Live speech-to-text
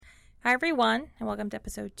Hi, everyone, and welcome to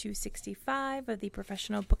episode 265 of the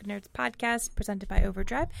Professional Book Nerds podcast presented by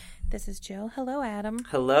Overdrive. This is Jill. Hello, Adam.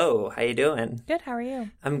 Hello. How you doing? Good. How are you?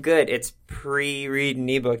 I'm good. It's pre-reading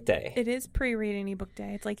ebook day. It is pre-reading ebook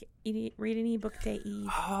day. It's like reading ebook day eve.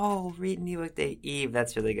 Oh, reading ebook day eve.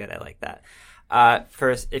 That's really good. I like that.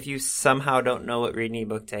 First, if you somehow don't know what reading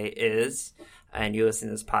ebook day is, and you listen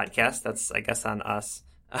to this podcast, that's, I guess, on us.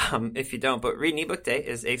 If you don't, but Reading ebook day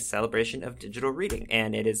is a celebration of digital reading,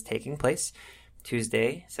 and it is taking place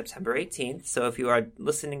Tuesday, September 18th. So if you are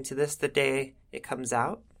listening to this the day it comes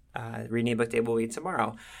out, Reading ebook day will be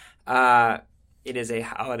tomorrow. It is a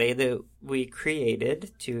holiday that we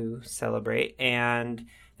created to celebrate, and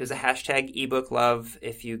there's a hashtag ebook love.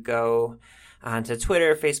 If you go onto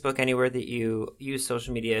Twitter, Facebook, anywhere that you use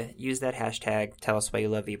social media, use that hashtag. Tell us why you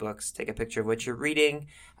love ebooks. Take a picture of what you're reading.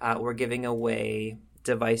 We're giving away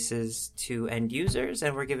devices to end users,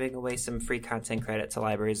 and we're giving away some free content credit to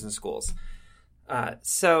libraries and schools.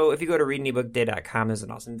 So if you go to readingebookday.com, there's an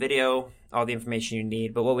awesome video, all the information you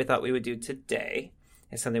need. But what we thought we would do today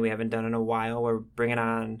is something we haven't done in a while. We're bringing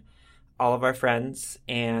on all of our friends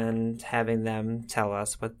and having them tell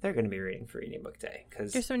us what they're going to be reading for Reading Book Day.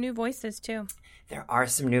 Because there's some new voices, too. There are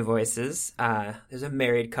some new voices. There's a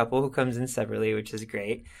married couple who comes in separately, which is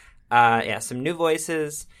great. Some new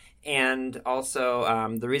voices. And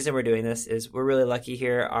also, the reason we're doing this is we're really lucky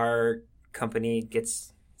here. Our company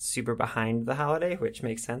gets super behind the holiday, which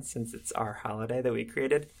makes sense since it's our holiday that we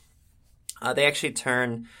created. They actually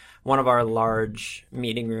turn one of our large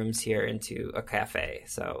meeting rooms here into a cafe.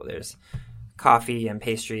 So there's coffee and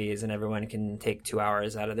pastries, and everyone can take 2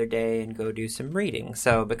 hours out of their day and go do some reading.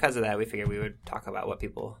 So because of that, we figured we would talk about what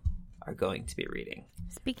people are going to be reading.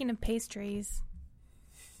 Speaking of pastries,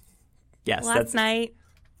 yes, last night,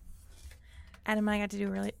 Adam and I got to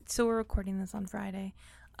do so we're recording this on Friday.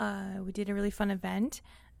 We did a really fun event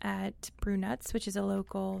at Brew Nuts, which is a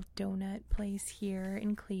local donut place here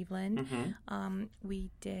in Cleveland. Mm-hmm.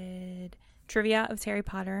 We did trivia. It was Harry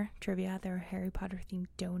Potter trivia. There were Harry Potter themed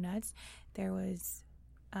donuts. There was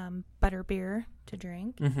butterbeer to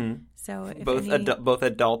drink. Mm-hmm. So if both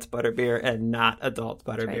adult butterbeer and not adult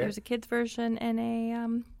butterbeer. Right. There's a kids version and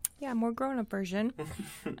a more grown up version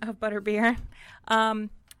of butterbeer.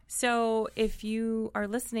 So if you are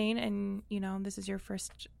listening and, this is your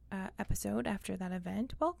first episode after that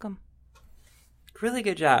event, welcome. Really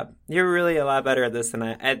good job. You're really a lot better at this than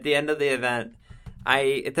I. At the end of the event,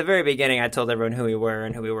 at the very beginning, I told everyone who we were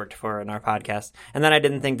and who we worked for in our podcast. And then I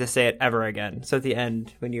didn't think to say it ever again. So at the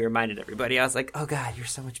end, when you reminded everybody, I was like, oh, God, you're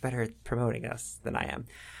so much better at promoting us than I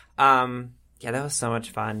am. That was so much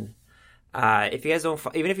fun. If you guys don't,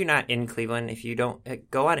 even if you're not in Cleveland, if you don't,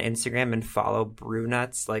 go on Instagram and follow Brew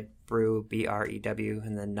Nuts, like Brew, BREW,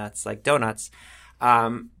 and then Nuts, like donuts.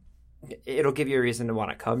 It'll give you a reason to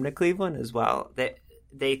want to come to Cleveland as well.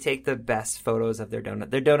 They take the best photos of their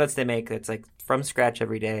donut. Their donuts they make, it's like from scratch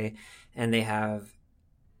every day, and they have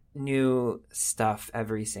new stuff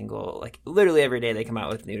literally every day they come out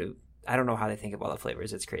with new. I don't know how they think of all the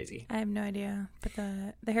flavors. It's crazy. I have no idea. But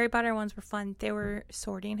the Harry Potter ones were fun. They were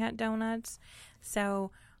sorting hat donuts. So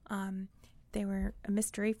they were a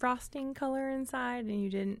mystery frosting color inside, and you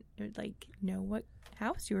didn't know what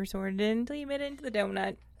house you were sorted in until you made it into the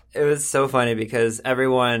donut. It was so funny because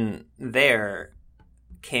everyone there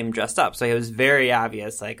came dressed up. So it was very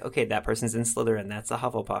obvious, okay, that person's in Slytherin. That's a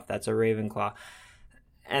Hufflepuff. That's a Ravenclaw.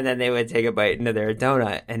 And then they would take a bite into their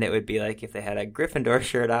donut, and it would be like if they had a Gryffindor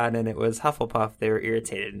shirt on and it was Hufflepuff, they were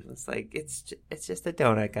irritated. It was like, it's just a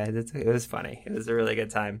donut, guys. It was funny. It was a really good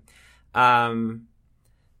time.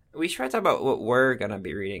 We should talk about what we're going to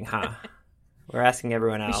be reading, huh? We're asking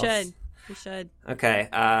everyone else. We should. Okay.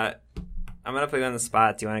 I'm going to put you on the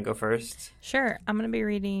spot. Do you want to go first? Sure. I'm going to be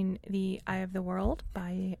reading The Eye of the World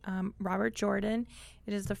by Robert Jordan.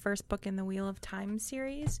 It is the first book in the Wheel of Time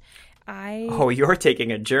series. You're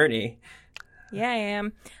taking a journey. Yeah, I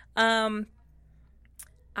am.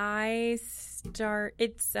 It's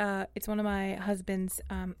one of my husband's,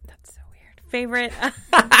 that's so weird, favorite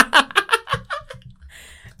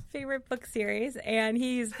book series, and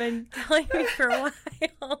he's been telling me for a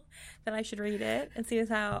while that I should read it, and see as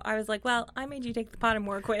how I was like, well, I made you take the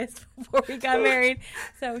Pottermore quiz before we got married,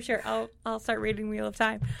 so sure, I'll start reading Wheel of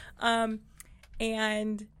Time.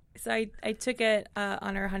 And so I took it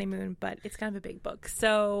on our honeymoon, but it's kind of a big book,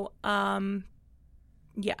 so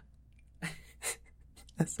yeah.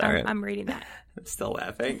 Sorry, I'm reading that. I'm still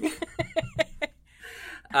laughing.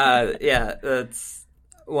 That's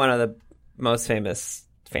one of the most famous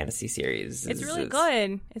fantasy series. It's really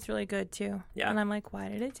good. It's really good too. Yeah. And I'm like, why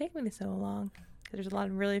did it take me so long? There's a lot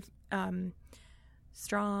of really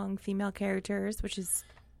strong female characters, which is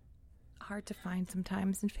hard to find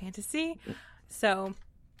sometimes in fantasy. So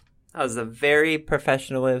That was a very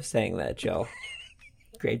professional way of saying that, Jill.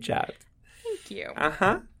 Great job. thank you.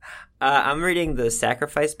 I'm reading The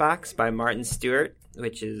Sacrifice Box by Martin Stewart,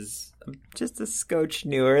 which is just a scotch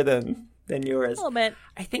newer than yours. A little bit.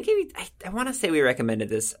 I think I want to say we recommended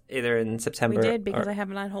this either in September. We did because I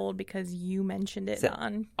have it on hold because you mentioned it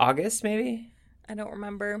on August, maybe? I don't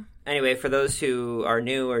remember. Anyway, for those who are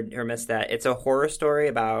new or missed that, it's a horror story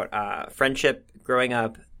about friendship, growing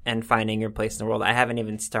up, and finding your place in the world. I haven't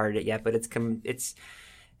even started it yet, but it's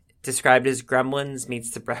described as Gremlins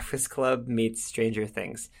meets The Breakfast Club meets Stranger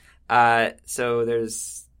Things. So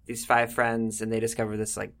there's these 5 friends, and they discover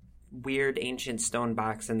this like weird ancient stone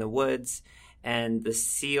box in the woods, and they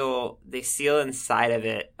seal inside of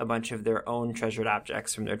it a bunch of their own treasured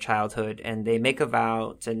objects from their childhood, and they make a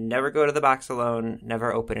vow to never go to the box alone,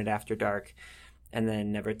 never open it after dark, and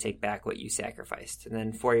then never take back what you sacrificed. And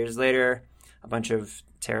then 4 years later, a bunch of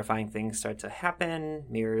terrifying things start to happen.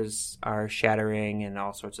 Mirrors are shattering and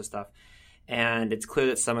all sorts of stuff. And it's clear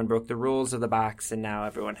that someone broke the rules of the box, and now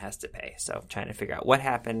everyone has to pay. So trying to figure out what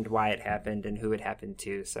happened, why it happened, and who it happened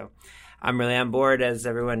to. So I'm really on board, as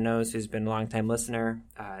everyone knows who's been a long-time listener.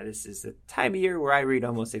 This is the time of year where I read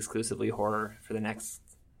almost exclusively horror for the next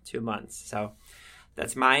 2 months. So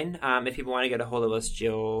that's mine. If people want to get a hold of us,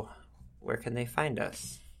 Jill, where can they find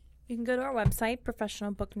us? You can go to our website,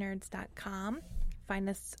 professionalbooknerds.com. Find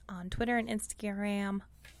us on Twitter and Instagram.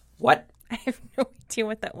 What? I have no idea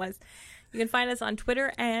what that was. You can find us on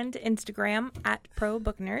Twitter and Instagram at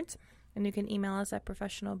ProBookNerds. And you can email us at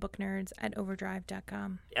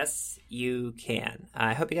professionalbooknerds@overdrive.com. Yes, you can.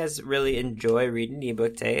 I hope you guys really enjoy reading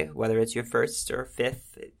eBook Day, whether it's your first or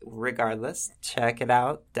fifth, regardless. Check it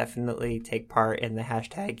out. Definitely take part in the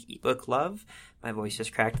hashtag #eBookLove. My voice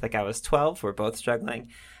just cracked like I was 12. We're both struggling.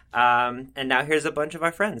 And now here's a bunch of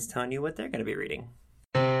our friends telling you what they're going to be reading.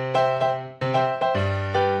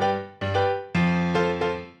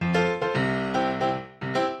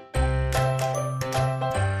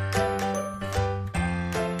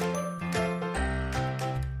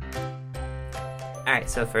 All right,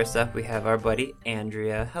 so first up, we have our buddy,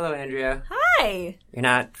 Andrea. Hello, Andrea. Hi. You're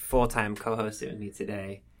not full-time co-hosting with me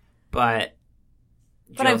today, but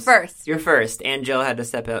I'm first. You're first, and Jill had to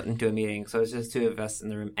step out into a meeting, so it's just 2 of us in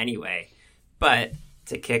the room anyway. But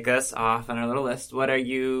to kick us off on our little list, what are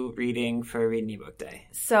you reading for Reading eBook Day?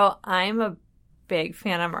 So I'm a big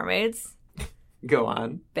fan of mermaids. Go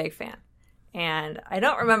on. Big fan. And I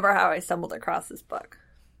don't remember how I stumbled across this book,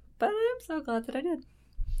 but I'm so glad that I did.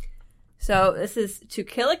 So this is To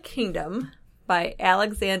Kill a Kingdom by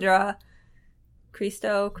Alexandra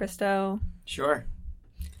Christo. Sure.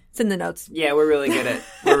 It's in the notes. Yeah, we're really good at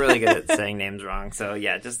saying names wrong. So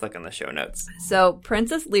yeah, just look in the show notes. So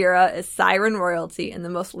Princess Lyra is siren royalty and the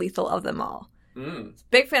most lethal of them all.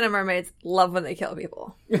 Big fan of mermaids. Love when they kill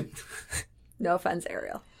people. No offense,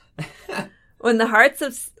 Ariel. With the hearts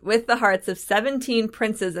of 17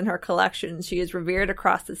 princes in her collection, she is revered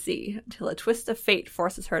across the sea until a twist of fate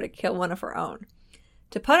forces her to kill one of her own.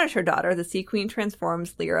 To punish her daughter, the Sea Queen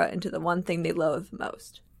transforms Lyra into the one thing they loathe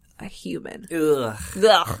most: a human. Ugh.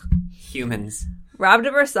 Ugh. Humans. Robbed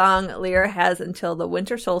of her song, Lyra has until the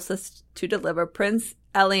winter solstice to deliver Prince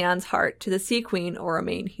Elion's heart to the Sea Queen or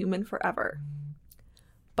remain human forever.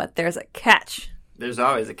 But there's a catch. There's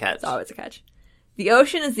always a catch. There's always a catch. The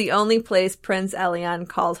ocean is the only place Prince Elion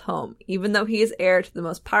calls home, even though he is heir to the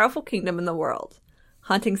most powerful kingdom in the world.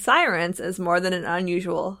 Hunting sirens is more than an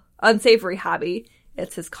unsavory hobby.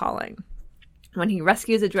 It's his calling. When he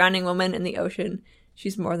rescues a drowning woman in the ocean,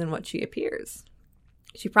 she's more than what she appears.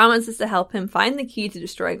 She promises to help him find the key to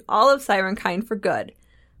destroying all of Sirenkind for good.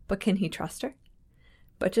 But can he trust her?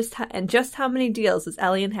 Just how many deals does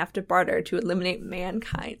Elion have to barter to eliminate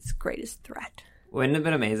mankind's greatest threat? Wouldn't it have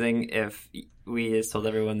been amazing if we just told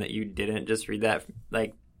everyone that you didn't just read that,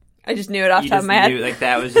 like... I just knew it off the top of my head. Like,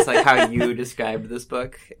 that was just, like, how you described this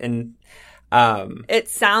book. And, it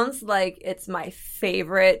sounds like it's my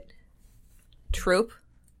favorite trope,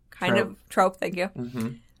 thank you,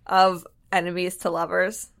 of enemies to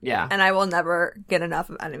lovers. Yeah. And I will never get enough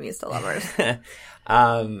of enemies to lovers. Have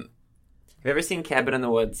you ever seen Cabin in the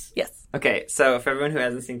Woods? Yes. Okay, so for everyone who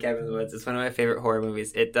hasn't seen Cabin in the Woods, it's one of my favorite horror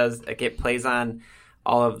movies. It plays on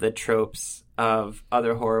all of the tropes of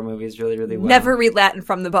other horror movies really, really well. Never read Latin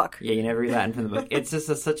from the book. Yeah, you never read Latin from the book. It's just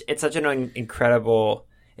it's such an incredible,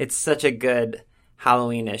 it's such a good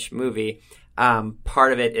Halloween-ish movie.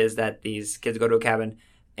 Part of it is that these kids go to a cabin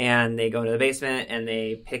and they go into the basement and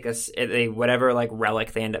they pick whatever like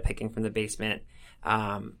relic they end up picking from the basement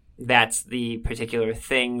that's the particular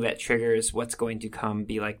thing that triggers what's going to come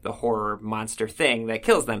be like the horror monster thing that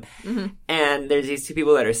kills them. Mm-hmm. And there's these two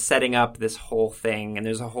people that are setting up this whole thing, and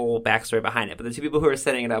there's a whole backstory behiand it. But the two people who are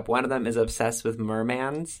setting it up, one of them is obsessed with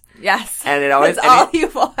mermans. Yes. And it always... That's all he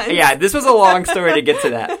wants. Yeah, this was a long story to get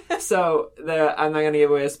to that. So I'm not going to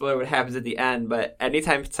give away a spoiler what happens at the end, but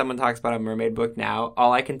anytime someone talks about a mermaid book now,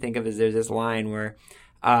 all I can think of is there's this line where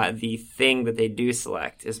the thing that they do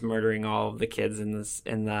select is murdering all of the kids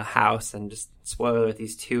in the house, and just spoiler alert,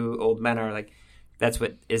 these two old men are like, that's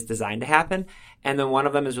what is designed to happen. And then one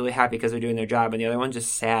of them is really happy because they're doing their job, and the other one's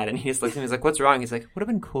just sad, and he just looks at me, he's like, what's wrong? He's like, would have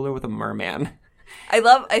been cooler with a merman.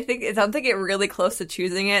 I think it sounds like it really close to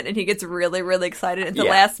choosing it, and he gets really, really excited. At the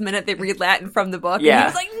last minute, they read Latin from the book, and he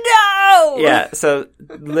was like, no! Yeah, so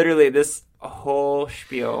literally this whole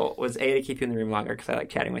spiel was A, to keep you in the room longer because I like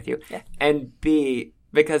chatting with you, and B,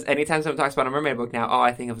 because anytime someone talks about a mermaid book now, all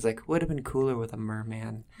I think of is like, would have been cooler with a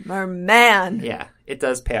merman. Merman. Yeah, it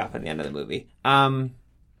does pay off in the end of the movie.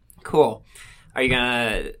 Cool. Are you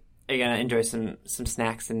gonna enjoy some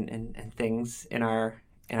snacks and things in our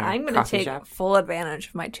I'm gonna coffee take shop? full advantage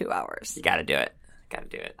of my 2 hours. You gotta do it.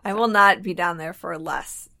 I will not be down there for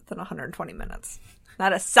less than 120 minutes.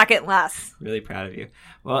 Not a second less. Really proud of you.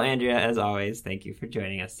 Well, Andrea, as always, thank you for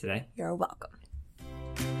joining us today. You're welcome.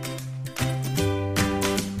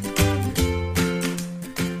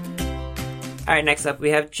 All right, next up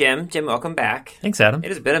we have Jim. Jim, welcome back. Thanks, Adam. It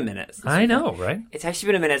has been a minute. I know, right? It's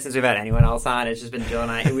actually been a minute since we've had anyone else on. It's just been Jill and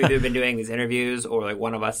I. We've either been doing these interviews, or like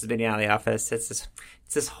one of us has been out of the office. It's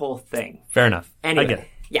this whole thing. Fair enough. Anyway, I get it.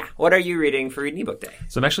 Yeah. What are you reading for Reading eBook Day?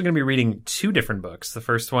 So I'm actually going to be reading 2 different books. The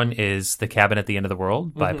first one is The Cabin at the End of the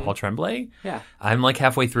World by Paul Tremblay. Yeah. I'm like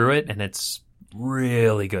halfway through it, and it's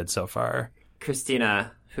really good so far.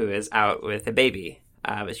 Christina, who is out with a baby,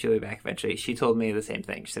 but she'll be back eventually, she told me the same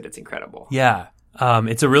thing. She said it's incredible. Yeah.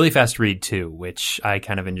 It's a really fast read, too, which I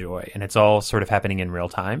kind of enjoy. And it's all sort of happening in real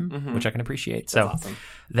time, which I can appreciate. That's so awesome.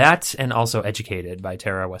 That, and also Educated by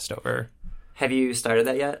Tara Westover. Have you started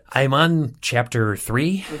that yet? I'm on chapter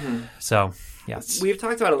 3. So, yes. We've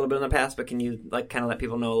talked about it a little bit in the past, but can you like kind of let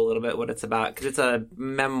people know a little bit what it's about? Because it's a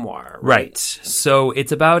memoir, Right. So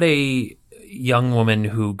it's about a young woman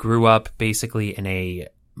who grew up basically in a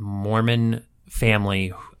Mormon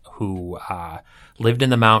family who lived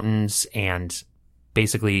in the mountains and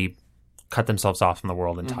basically cut themselves off from the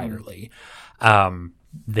world entirely.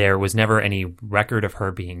 There was never any record of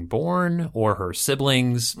her being born or her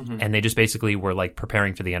siblings, and they just basically were like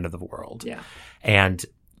preparing for the end of the world. Yeah. And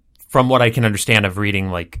from what I can understand of reading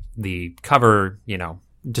like the cover,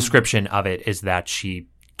 description of it is that she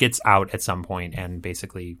gets out at some point and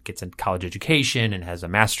basically gets a college education and has a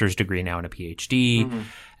master's degree now and a PhD,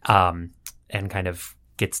 and kind of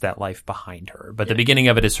gets that life behind her. But the beginning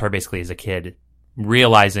of it is her basically as a kid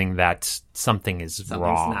realizing that something's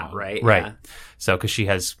wrong. Not right. Right. Yeah. So, because she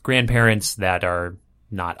has grandparents that are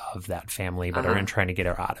not of that family, but are in trying to get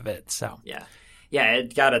her out of it. So, Yeah,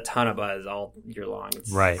 it got a ton of buzz all year long.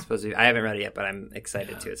 It's Right. supposed to be, I haven't read it yet, but I'm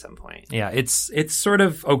excited to at some point. yeah, it's sort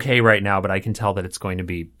of okay right now, but I can tell that it's going to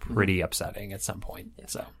be pretty upsetting at some point.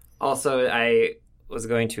 So, Also, I was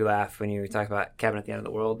going to laugh when you talked about Cabin at the End of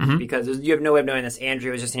the World, because you have no way of knowing this.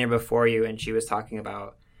 Andrea was just in here before you, and she was talking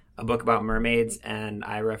about a book about mermaids, and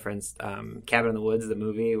I referenced Cabin in the Woods, the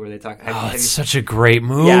movie where they talk. it's such a great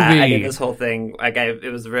movie. Yeah, I did this whole thing.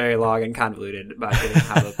 It was very long and convoluted about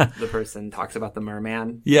how the person talks about the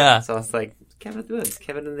merman. Yeah. So it's like Cabin in the Woods,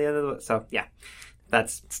 Cabin in the End of the Woods. So yeah,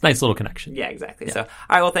 it's a nice little connection. Yeah, exactly. So all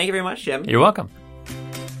right, well, thank you very much, Jim. You're welcome.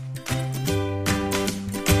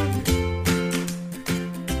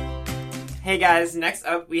 Hey guys, next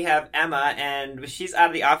up we have Emma, and she's out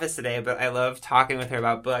of the office today, but I love talking with her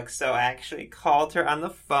about books, so I actually called her on the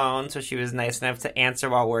phone, so she was nice enough to answer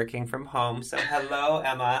while working from home. So hello,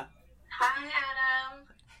 Emma. Hi, Adam.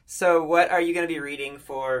 So what are you going to be reading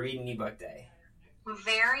for Reading eBook Day?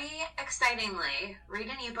 Very excitingly, Read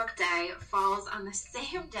an eBook Day falls on the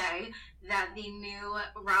same day that the new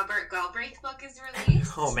Robert Galbraith book is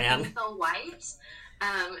released. Oh, man. Phil White.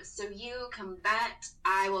 So you can bet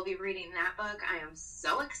I will be reading that book. I am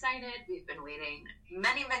so excited. We've been waiting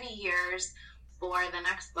many, many years for the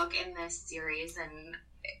next book in this series, and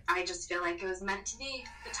I just feel like it was meant to be.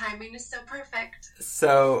 The timing is so perfect.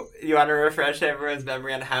 So you want to refresh everyone's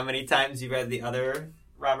memory on how many times you read the other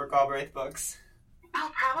Robert Galbraith books?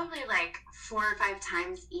 Oh, probably like 4 or 5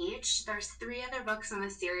 times each. There's 3 other books in the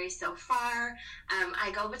series so far.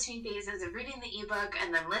 I go between phases of reading the ebook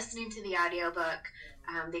and then listening to the audiobook,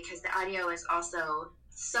 because the audio is also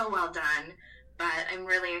so well done. But I'm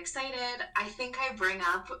really excited. I think I bring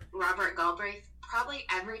up Robert Galbraith probably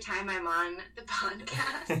every time I'm on the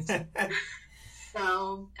podcast.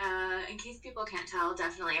 So, in case people can't tell,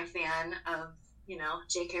 definitely a fan of,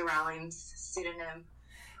 J.K. Rowling's pseudonym.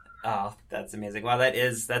 Oh, that's amazing. Wow,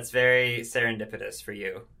 that's very serendipitous for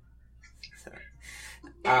you.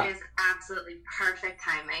 It is absolutely perfect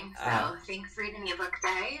timing. So thanks Read an eBook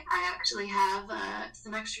Day. I actually have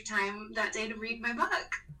some extra time that day to read my book.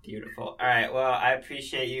 Beautiful. All right. Well, I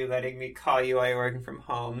appreciate you letting me call you while you're working from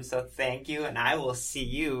home. So thank you, and I will see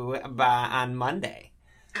you on Monday.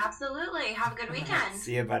 Absolutely. Have a good weekend.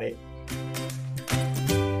 See you, buddy.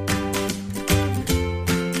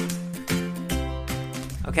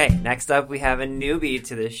 Okay, next up we have a newbie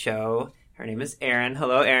to the show. Her name is Erin.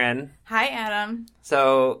 Hello, Erin. Hi, Adam.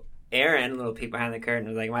 So, Erin, a little peek behind the curtain,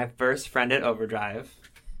 was like my first friend at Overdrive.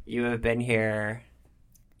 You have been here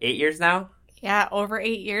 8 years now? Yeah, over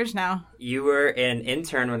 8 years now. You were an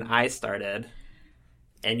intern when I started,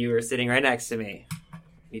 and you were sitting right next to me.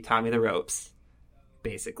 You taught me the ropes,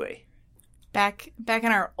 basically. Back in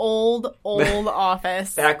our old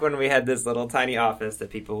office. Back when we had this little tiny office that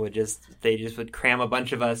people would would cram a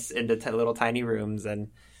bunch of us into little tiny rooms, and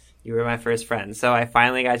you were my first friend. So I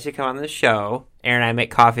finally got you to come on the show. Erin and I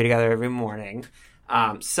make coffee together every morning.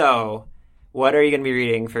 So what are you going to be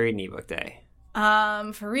reading for Read an eBook Day?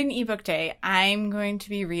 For Read an eBook Day, I'm going to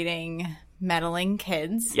be reading Meddling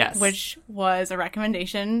Kids. Yes. Which was a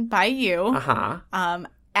recommendation by you. Uh-huh.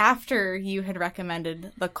 After you had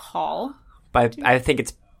recommended The Call. I think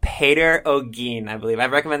it's Peter O'Gean, I believe.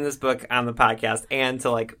 I've recommended this book on the podcast and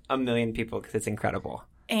to like a million people because it's incredible.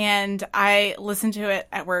 And I listened to it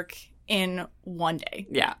at work in one day.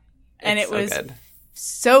 Yeah. And it was good.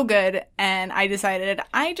 So good. And I decided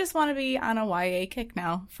I just want to be on a YA kick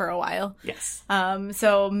now for a while. Yes.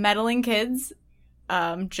 So Meddling Kids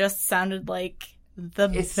just sounded like the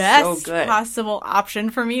It's best so good. possible option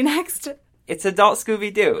for me next. It's adult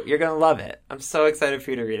Scooby-Doo. You're going to love it. I'm so excited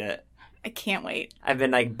for you to read it. I can't wait. I've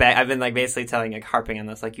been basically telling, harping on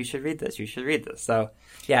this, you should read this. You should read this. So,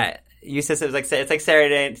 yeah, you said it's like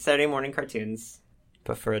Saturday morning cartoons,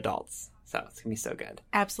 but for adults. So it's gonna be so good.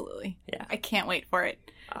 Absolutely. Yeah. I can't wait for it.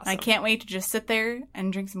 Awesome. I can't wait to just sit there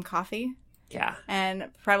and drink some coffee. Yeah.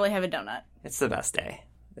 And probably have a donut. It's the best day.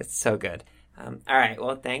 It's so good. All right.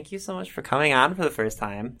 Well, thank you so much for coming on for the first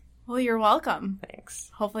time. Well, you're welcome.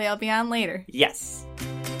 Thanks. Hopefully I'll be on later. Yes.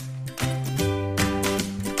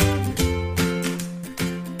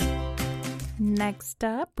 Next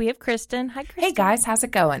up, we have Kristen. Hi, Kristen. Hey guys, how's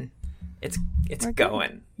it going? It's We're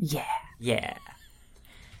going. Yeah. Yeah.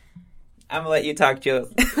 I'm gonna let you talk, Jill.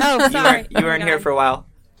 Oh, sorry. You weren't here for a while.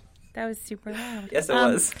 That was super loud. Yes, it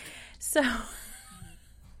was. So, gonna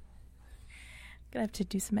have to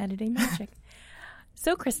do some editing magic.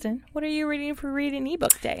 So, Kristen, what are you reading for Read an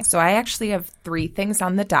eBook Day? So I actually have 3 things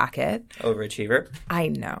on the docket. Overachiever. I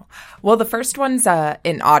know. Well, the first one's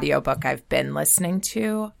an audiobook I've been listening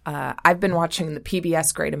to. I've been watching the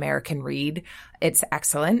PBS Great American Read. It's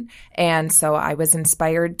excellent. And so I was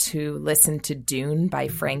inspired to listen to Dune by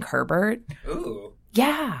Frank Herbert. Ooh.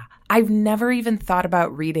 Yeah. I've never even thought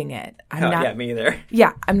about reading it. Yeah, me either.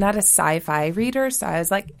 Yeah, I'm not a sci-fi reader, so I was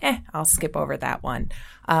like, I'll skip over that one.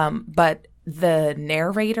 But the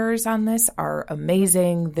narrators on this are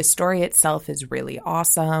amazing. The story itself is really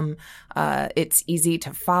awesome. It's easy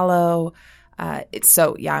to follow.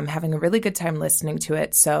 I'm having a really good time listening to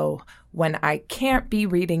it. So when I can't be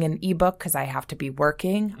reading an ebook because I have to be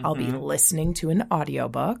working, I'll be listening to an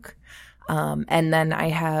audiobook. And then I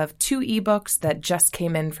have 2 ebooks that just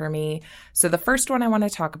came in for me. So the first one I want to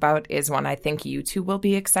talk about is one I think you two will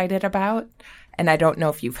be excited about. And I don't know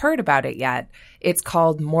if you've heard about it yet. It's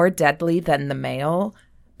called More Deadly Than the Male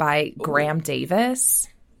by Graham Davis.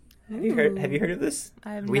 Have you heard of this?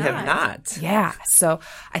 We have not. Yeah. So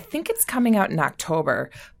I think it's coming out in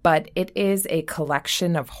October, but it is a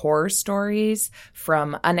collection of horror stories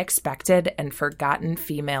from unexpected and forgotten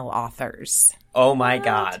female authors. Oh my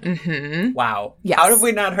God. Mm-hmm. Wow. Yes. How have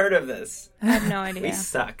we not heard of this? I have no We idea.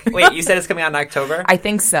 suck. Wait, you said it's coming out in October? I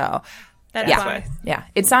think so. That's Yeah. why. Yeah.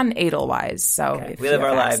 It's on Edelweiss. So Okay. if We you live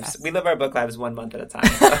our have lives. access. We live our book lives 1 month at a time.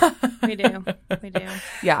 So. We do. We do.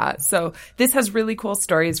 Yeah, so this has really cool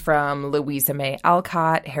stories from Louisa May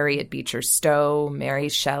Alcott, Harriet Beecher Stowe, Mary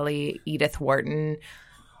Shelley, Edith Wharton.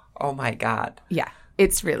 Oh my God. Yeah,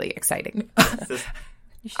 it's really exciting. This-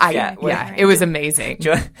 You should Yeah, check wait. out. It was amazing.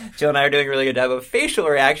 Jill and I are doing a really good job of facial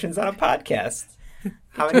reactions on a podcast.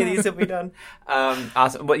 How many of these have we done?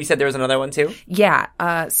 Awesome. What you said there was another one too? Yeah,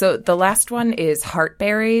 so the last one is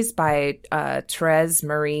Heartberries by Therese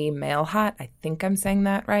Marie Mailhot. I think I'm saying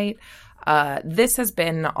that right. This has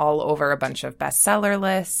been all over a bunch of bestseller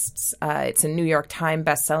lists. It's a New York Times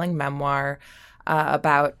bestselling memoir.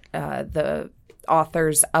 about the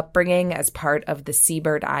author's upbringing as part of the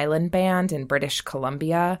Seabird Island Band in British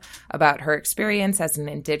Columbia, about her experience as an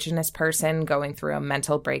Indigenous person going through a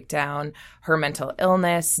mental breakdown, her mental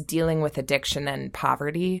illness, dealing with addiction and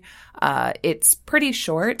poverty. It's pretty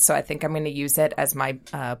short, so I think I'm going to use it as my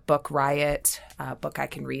book riot, book I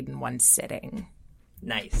can read in one sitting.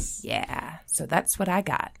 Nice. Yeah, so that's what I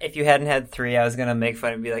got. If you hadn't had 3, I was going to make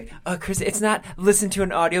fun and be like, oh, Chris, it's not listen to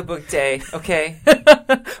an audiobook day, okay?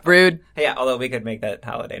 Rude. Yeah, although we could make that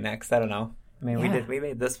holiday next. I don't know. I mean, Yeah. we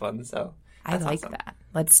made this one, so I that's like awesome. that.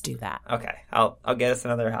 Let's do that. Okay, I'll get us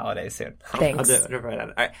another holiday soon. Thanks. I'll do it right on.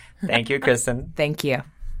 All right. Thank you, Kristen. Thank you.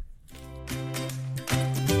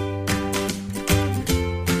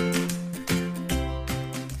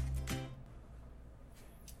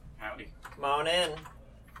 Howdy. Come on in.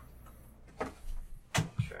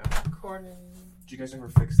 Sure, I'm recording. Did you guys ever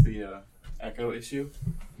fix the echo issue?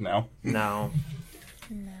 No. No.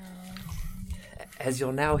 As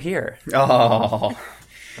you'll now hear. Oh.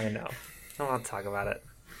 I know. I don't want to talk about it.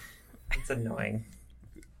 It's annoying.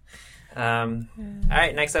 All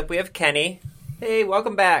right, next up we have Kenny. Hey,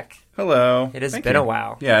 welcome back. Hello. It has Thank been you. a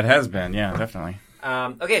while. Yeah, it has been. Yeah, definitely.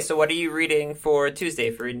 Okay, so what are you reading for Tuesday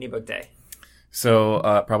for Reading Ebook Day? So,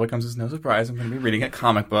 probably comes as no surprise. I'm going to be reading a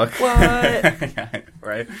comic book. What? Yeah,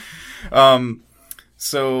 right.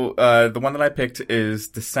 So, the one that I picked is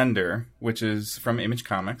Descender, which is from Image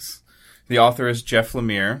Comics. The author is Jeff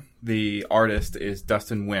Lemire. The artist is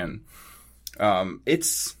Dustin Nguyen.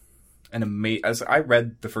 It's an amazing... As I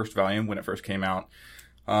read the first volume when it first came out,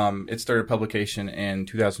 it started publication in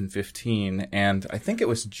 2015, and I think it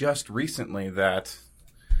was just recently that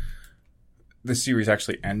the series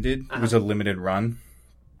actually ended. It was a limited run.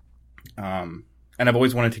 And I've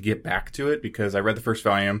always wanted to get back to it because I read the first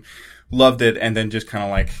volume, loved it, and then just kind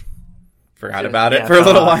of like forgot about it for a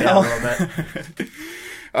little while. A little bit.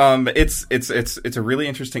 It's a really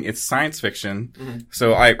interesting. It's science fiction. Mm-hmm.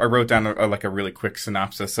 So I wrote down a really quick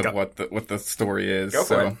synopsis of what the story is. Go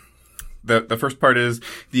for it. The first part is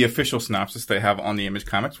the official synopsis they have on the Image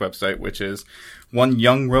Comics website, which is one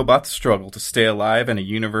young robot's struggle to stay alive in a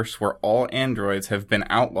universe where all androids have been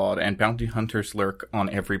outlawed and bounty hunters lurk on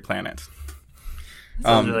every planet.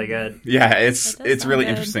 Sounds really good. Yeah, it's sound really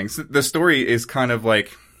good. interesting. So the story is kind of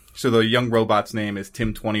like, so the young robot's name is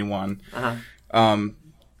Tim 21. Uh-huh.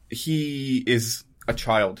 He is a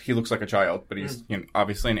child. He looks like a child, but he's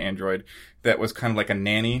obviously an android that was kind of like a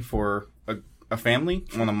nanny for a family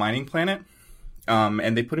on a mining planet.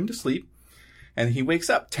 And they put him to sleep, and he wakes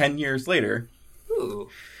up 10 years later. Ooh.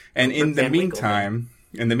 And in the Van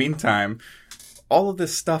meantime, all of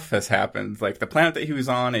this stuff has happened. Like, the planet that he was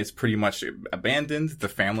on is pretty much abandoned. The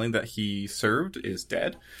family that he served is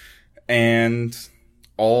dead. And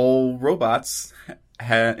all robots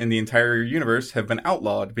in the entire universe have been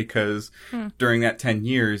outlawed because during that 10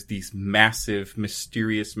 years, these massive,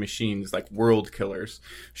 mysterious machines, like world killers,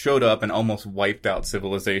 showed up and almost wiped out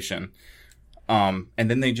civilization. And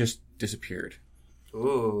then they just disappeared.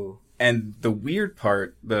 Ooh. And the weird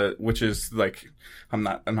part, which is like, I'm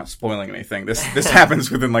not spoiling anything. This happens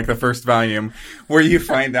within like the first volume, where you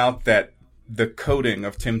find out that the coding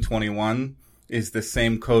of Tim 21 is the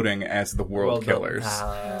same coding as the world killers.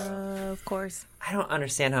 Of course. I don't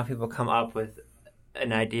understand how people come up with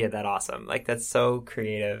an idea that awesome. Like, that's so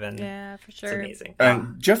creative and Yeah, for it's sure. amazing.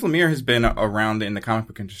 And Jeff Lemire has been around in the comic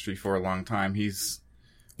book industry for a long time. He's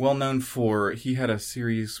well known for, he had a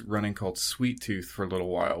series running called Sweet Tooth for a little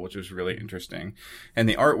while, which was really interesting. And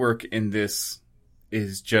the artwork in this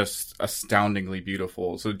is just astoundingly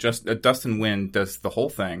beautiful. So just Dustin Nguyen does the whole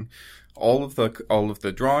thing. All of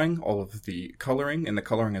the drawing, all of the coloring, and the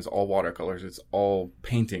coloring is all watercolors. It's all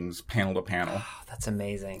paintings, panel to panel. Oh, that's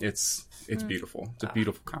amazing. It's beautiful. It's a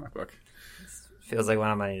beautiful comic book. Feels like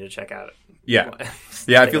one I need to check out. Yeah.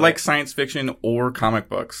 Yeah, if you like science fiction or comic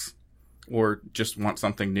books, or just want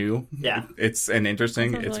something new, Yeah. it's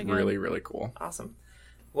interesting. Sounds It's really good. really, really cool. Awesome.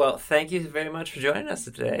 Well, thank you very much for joining us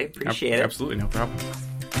today. Appreciate it. Absolutely, no problem.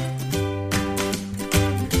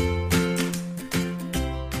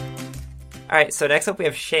 All right, so next up we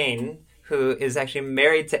have Shane, who is actually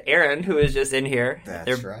married to Aaron, who is just in here. That's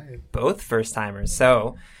They're right. both first-timers.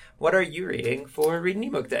 So what are you reading for Reading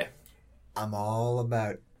Ebook Day? I'm all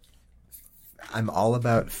about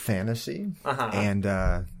fantasy Uh-huh. and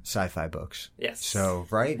sci-fi books. Yes. So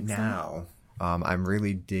right now, I'm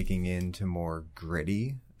really digging into more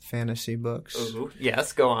gritty fantasy books. Ooh,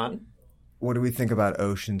 yes, go on. What do we think about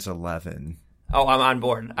Ocean's 11? Oh, I'm on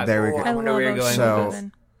board. There we go. I wonder where you're going So- with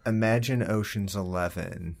this. Imagine Ocean's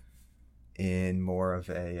 11 in more of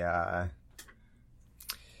a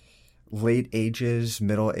late ages,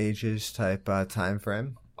 Middle Ages type time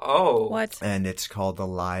frame. Oh. What? And it's called The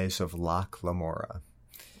Lies of Locke Lamora.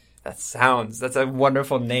 That's a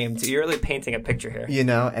wonderful name too. You're really painting a picture here. You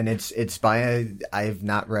know, and it's by I've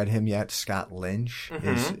not read him yet. Scott Lynch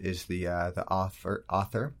is the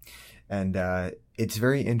author. And it's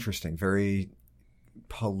very interesting, very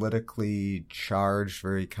politically charged,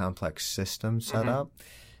 very complex system set up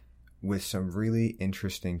with some really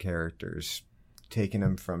interesting characters, taking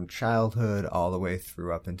them from childhood all the way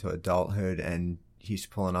through up into adulthood, and he's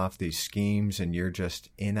pulling off these schemes and you're just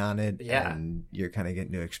in on it, and you're kind of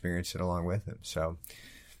getting to experience it along with him. So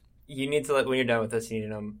you need to when you're done with this, you need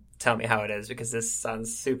to tell me how it is, because this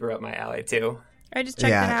sounds super up my alley too. I just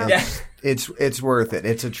checked it out. Yeah. It's worth it.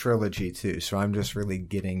 It's a trilogy too, so I'm just really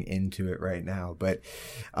getting into it right now. But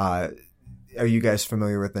are you guys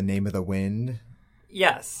familiar with The Name of the Wind?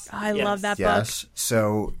 Yes. I love that book. Yes.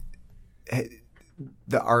 So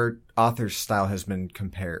the author's style has been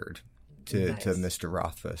compared to Mr.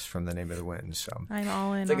 Rothfuss from The Name of the Wind. So I'm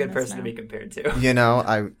all in. It's a good person now to be compared to. You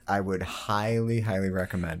know, I would highly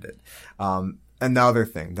recommend it. Another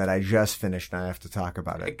thing that I just finished, and I have to talk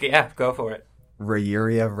about it. Yeah, go for it.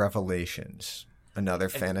 Rayuria Revelations, another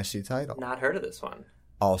fantasy title. Not heard of this one.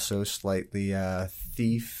 Also slightly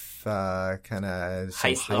thief, kind of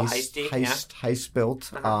heist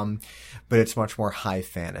built, but it's much more high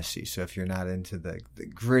fantasy. So if you're not into the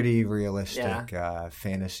gritty, realistic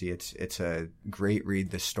fantasy, it's a great read.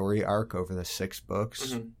 The story arc over the 6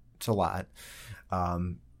 books, it's a lot.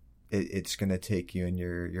 It's going to take you in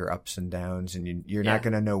your ups and downs, and you're not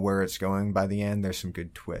going to know where it's going by the end. There's some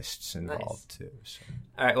good twists involved too. So.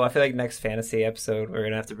 All right. Well, I feel like next fantasy episode we're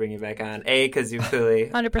going to have to bring you back on. Because you clearly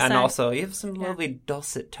 100%. And also you have some lovely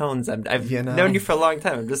dulcet tones. I've known you for a long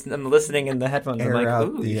time. I'm listening in the headphones. I'm like,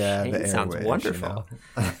 ooh, Shane sounds wonderful.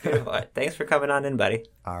 Beautiful. Right, thanks for coming on in, buddy.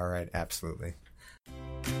 All right. Absolutely.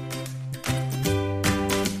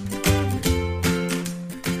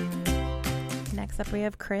 Next up, we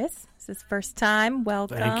have Chris. This is his first time.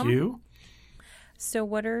 Welcome. Thank you. So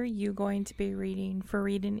what are you going to be reading for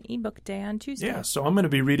Read an eBook Day on Tuesday? Yeah, so I'm going to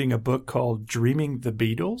be reading a book called Dreaming the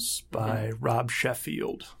Beatles by Rob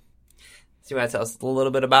Sheffield. So you want to tell us a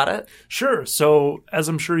little bit about it? Sure. So as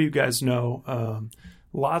I'm sure you guys know,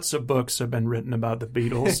 lots of books have been written about the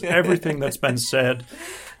Beatles, everything that's been said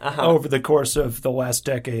over the course of the last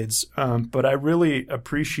decades. But I really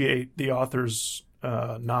appreciate the author's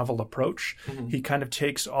novel approach. He kind of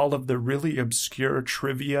takes all of the really obscure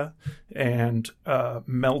trivia and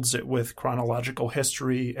melds it with chronological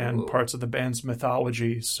history and parts of the band's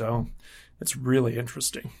mythology. So it's really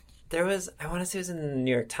interesting. There was, I want to say it was in the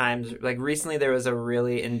New York Times, like recently there was a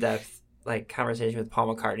really in-depth like conversation with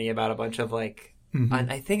Paul McCartney about a bunch of like,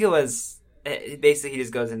 I think it was, basically he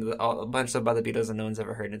just goes into a bunch about the Beatles and no one's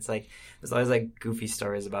ever heard. And it's like, there's always like goofy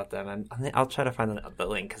stories about them. I'll try to find the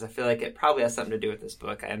link because I feel like it probably has something to do with this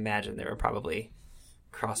book. I imagine they were probably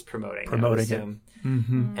cross-promoting it.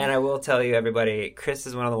 And I will tell you, everybody, Chris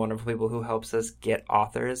is one of the wonderful people who helps us get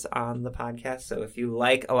authors on the podcast. So if you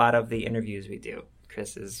like a lot of the interviews we do,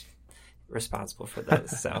 Chris is responsible for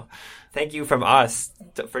those. So thank you from us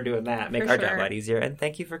for doing that. Make our job a lot easier. And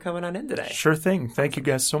thank you for coming on in today. Sure thing. Thank you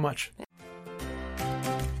guys so much.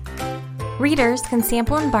 Readers can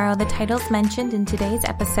sample and borrow the titles mentioned in today's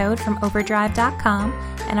episode from Overdrive.com,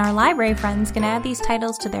 and our library friends can add these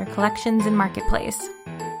titles to their collections in Marketplace.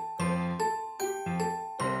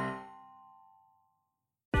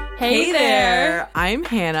 Hey there! I'm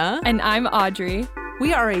Hannah. And I'm Audrey.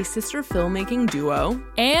 We are a sister filmmaking duo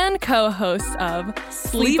and co-hosts of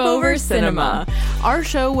Sleepover Cinema, our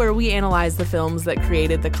show where we analyze the films that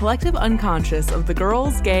created the collective unconscious of the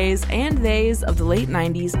girls, gays, and theys of the late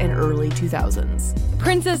 90s and early 2000s.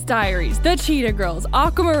 Princess Diaries, The Cheetah Girls,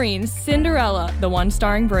 Aquamarine, Cinderella, the one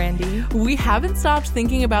starring Brandy. We haven't stopped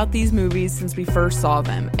thinking about these movies since we first saw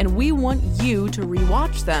them, and we want you to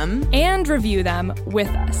rewatch them and review them with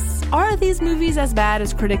us. Are these movies as bad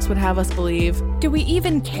as critics would have us believe? Do we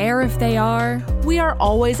even care if they are? We are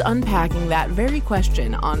always unpacking that very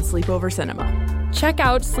question on Sleepover Cinema. Check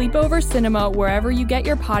out Sleepover Cinema wherever you get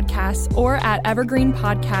your podcasts or at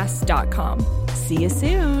evergreenpodcasts.com. See you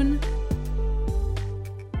soon.